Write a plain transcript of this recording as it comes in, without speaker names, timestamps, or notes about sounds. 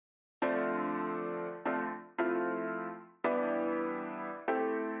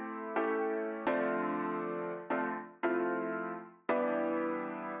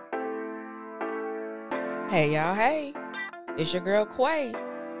Hey y'all, hey, it's your girl Quay,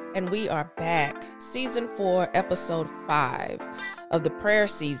 and we are back, season 4, episode 5 of the prayer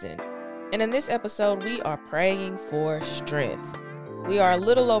season. And in this episode, we are praying for strength. We are a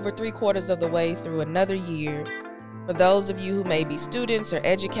little over 3/4 of the way through another year. For those of you who may be students or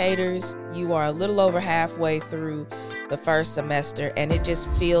educators, you are a little over halfway through the first semester, and it just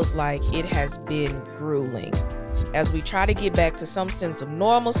feels like it has been grueling. As we try to get back to some sense of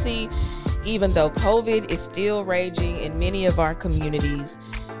normalcy, even though COVID is still raging in many of our communities,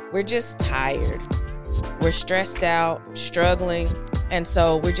 we're just tired. We're stressed out, struggling, and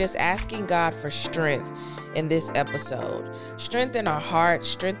so we're just asking God for strength in this episode. Strength in our hearts,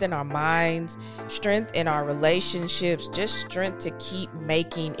 strength in our minds, strength in our relationships, just strength to keep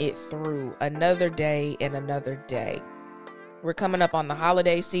making it through another day and another day. We're coming up on the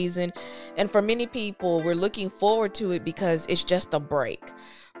holiday season, and for many people, we're looking forward to it because it's just a break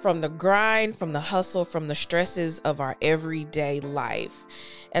from the grind, from the hustle, from the stresses of our everyday life.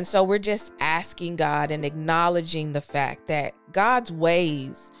 And so we're just asking God and acknowledging the fact that God's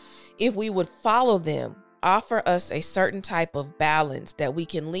ways, if we would follow them, offer us a certain type of balance that we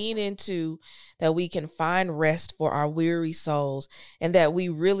can lean into, that we can find rest for our weary souls, and that we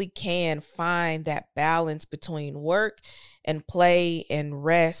really can find that balance between work and play and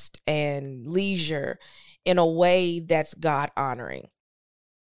rest and leisure in a way that's God honoring.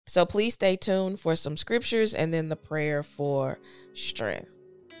 So please stay tuned for some scriptures and then the prayer for strength.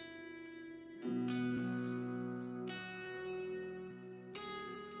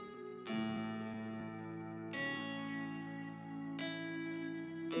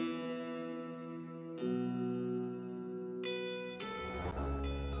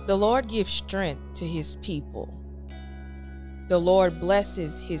 The Lord gives strength to his people. The Lord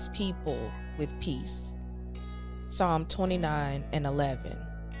blesses his people with peace. Psalm 29:11.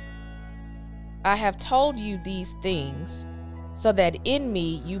 I have told you these things so that in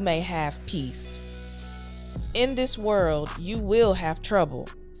me you may have peace. In this world you will have trouble,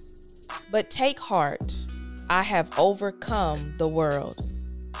 but take heart, I have overcome the world.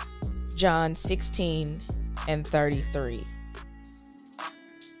 John 16:33.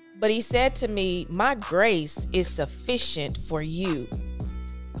 But he said to me, my grace is sufficient for you,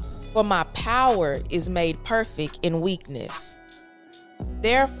 for my power is made perfect in weakness.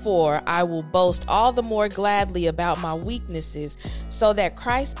 Therefore, I will boast all the more gladly about my weaknesses, so that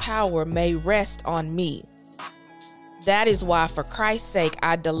Christ's power may rest on me. That is why, for Christ's sake,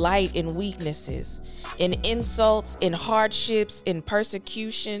 I delight in weaknesses, in insults, in hardships, in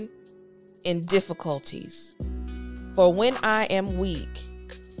persecution, in difficulties. For when I am weak,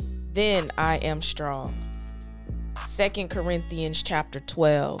 then I am strong. 2 Corinthians chapter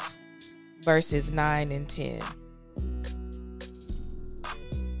 12, verses 9 and 10.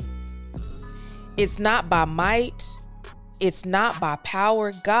 It's not by might, it's not by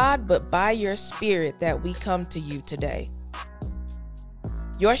power, God, but by your spirit that we come to you today.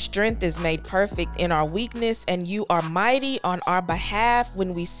 Your strength is made perfect in our weakness, and you are mighty on our behalf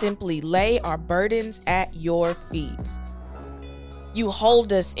when we simply lay our burdens at your feet. You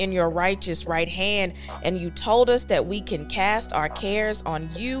hold us in your righteous right hand, and you told us that we can cast our cares on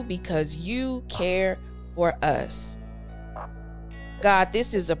you because you care for us. God,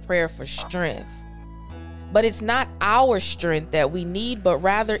 this is a prayer for strength. But it's not our strength that we need, but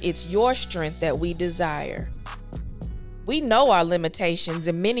rather it's your strength that we desire. We know our limitations,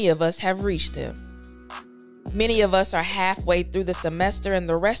 and many of us have reached them. Many of us are halfway through the semester, and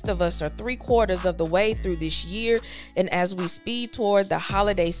the rest of us are 3/4 of the way through this year. And as we speed toward the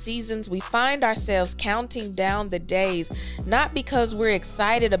holiday seasons, we find ourselves counting down the days, not because we're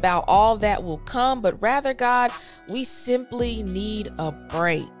excited about all that will come, but rather, God, we simply need a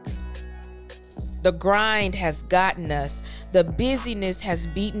break. The grind has gotten us. The busyness has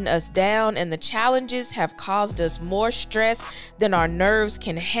beaten us down, and the challenges have caused us more stress than our nerves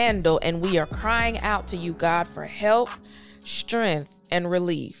can handle, and we are crying out to you, God, for help, strength, and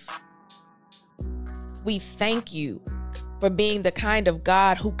relief. We thank you for being the kind of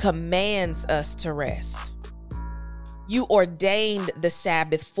God who commands us to rest. You ordained the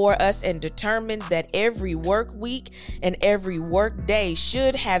Sabbath for us and determined that every work week and every work day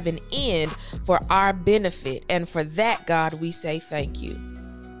should have an end for our benefit. And for that, God, we say thank you.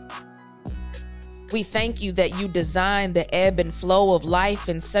 We thank you that you designed the ebb and flow of life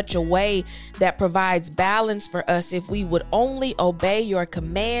in such a way that provides balance for us if we would only obey your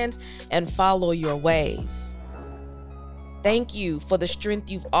commands and follow your ways. Thank you for the strength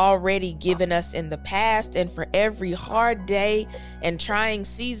you've already given us in the past, and for every hard day and trying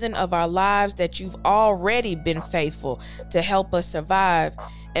season of our lives that you've already been faithful to help us survive.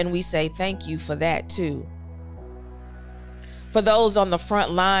 And we say thank you for that too. For those on the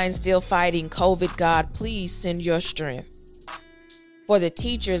front line still fighting COVID, God, please send your strength. For the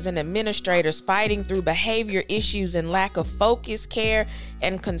teachers and administrators fighting through behavior issues and lack of focus, care,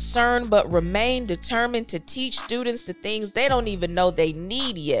 and concern, but remain determined to teach students the things they don't even know they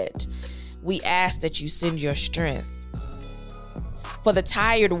need yet, we ask that you send your strength. For the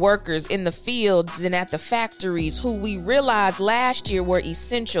tired workers in the fields and at the factories who we realized last year were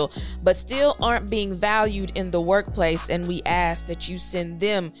essential but still aren't being valued in the workplace, and we ask that you send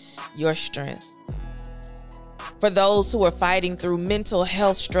them your strength. For those who are fighting through mental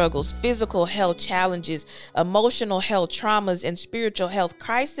health struggles, physical health challenges, emotional health traumas, and spiritual health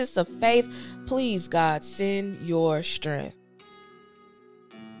crisis of faith, please, God, send your strength.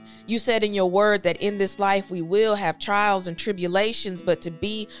 You said in your word that in this life we will have trials and tribulations, but to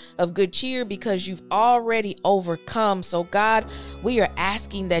be of good cheer because you've already overcome. So God, we are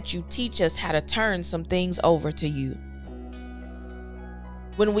asking that you teach us how to turn some things over to you.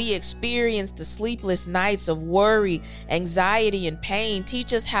 When we experience the sleepless nights of worry, anxiety, and pain,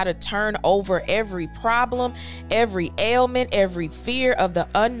 teach us how to turn over every problem, every ailment, every fear of the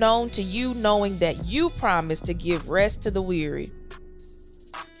unknown to you, knowing that you promise to give rest to the weary.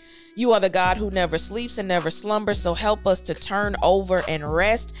 You are the God who never sleeps and never slumbers, so help us to turn over and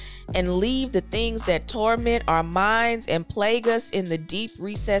rest and leave the things that torment our minds and plague us in the deep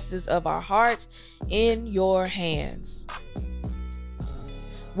recesses of our hearts in your hands.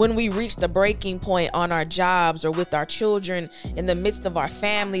 When we reach the breaking point on our jobs or with our children, in the midst of our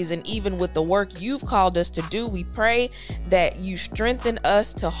families, and even with the work you've called us to do, we pray that you strengthen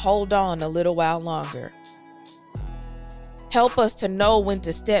us to hold on a little while longer. Help us to know when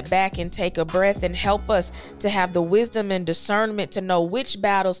to step back and take a breath, and help us to have the wisdom and discernment to know which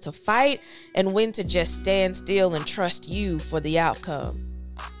battles to fight and when to just stand still and trust you for the outcome.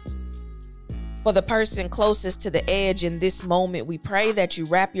 For the person closest to the edge in this moment, we pray that you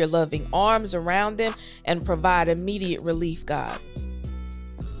wrap your loving arms around them and provide immediate relief, God.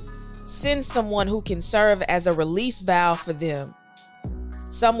 Send someone who can serve as a release valve for them.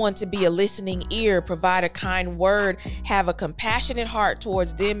 Someone to be a listening ear, provide a kind word, have a compassionate heart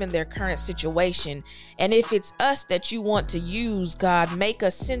towards them in their current situation. And if it's us that you want to use, God, make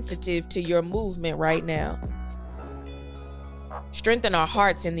us sensitive to your movement right now. Strengthen our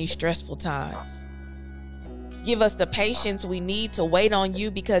hearts in these stressful times. Give us the patience we need to wait on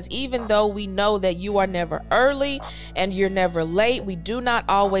you, because even though we know that you are never early and you're never late, we do not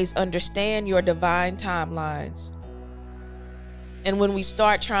always understand your divine timelines. And when we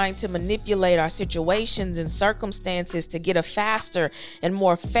start trying to manipulate our situations and circumstances to get a faster and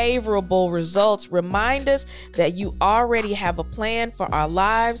more favorable results, remind us that you already have a plan for our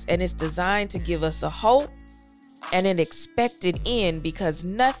lives, and it's designed to give us a hope and an expected end, because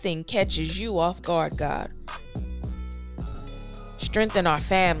nothing catches you off guard, God. Strengthen our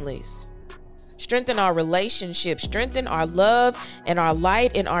families. Strengthen our relationships. Strengthen our love and our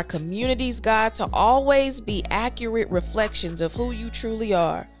light in our communities, God, to always be accurate reflections of who you truly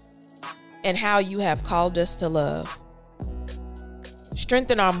are and how you have called us to love.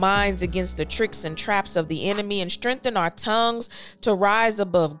 Strengthen our minds against the tricks and traps of the enemy, and strengthen our tongues to rise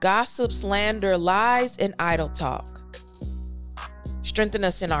above gossip, slander, lies, and idle talk. Strengthen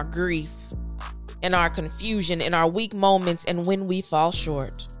us in our grief, in our confusion, in our weak moments, and when we fall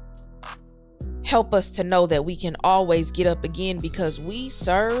short. Help us to know that we can always get up again because we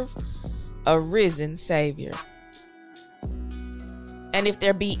serve a risen Savior. And if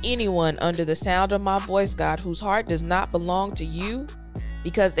there be anyone under the sound of my voice, God, whose heart does not belong to you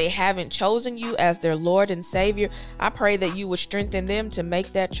because they haven't chosen you as their Lord and Savior, I pray that you would strengthen them to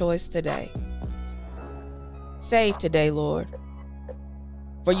make that choice today. Save today, Lord.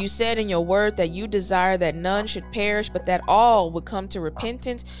 For you said in your word that you desire that none should perish, but that all would come to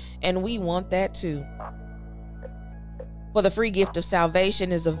repentance, and we want that too. For the free gift of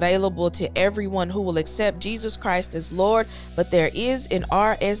salvation is available to everyone who will accept Jesus Christ as Lord, but there is an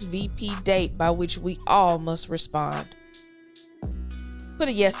RSVP date by which we all must respond. Put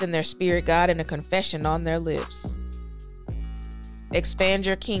a yes in their spirit, God, and a confession on their lips. Expand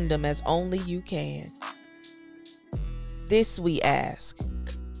your kingdom as only you can. This we ask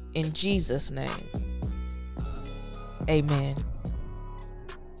in Jesus' name. Amen.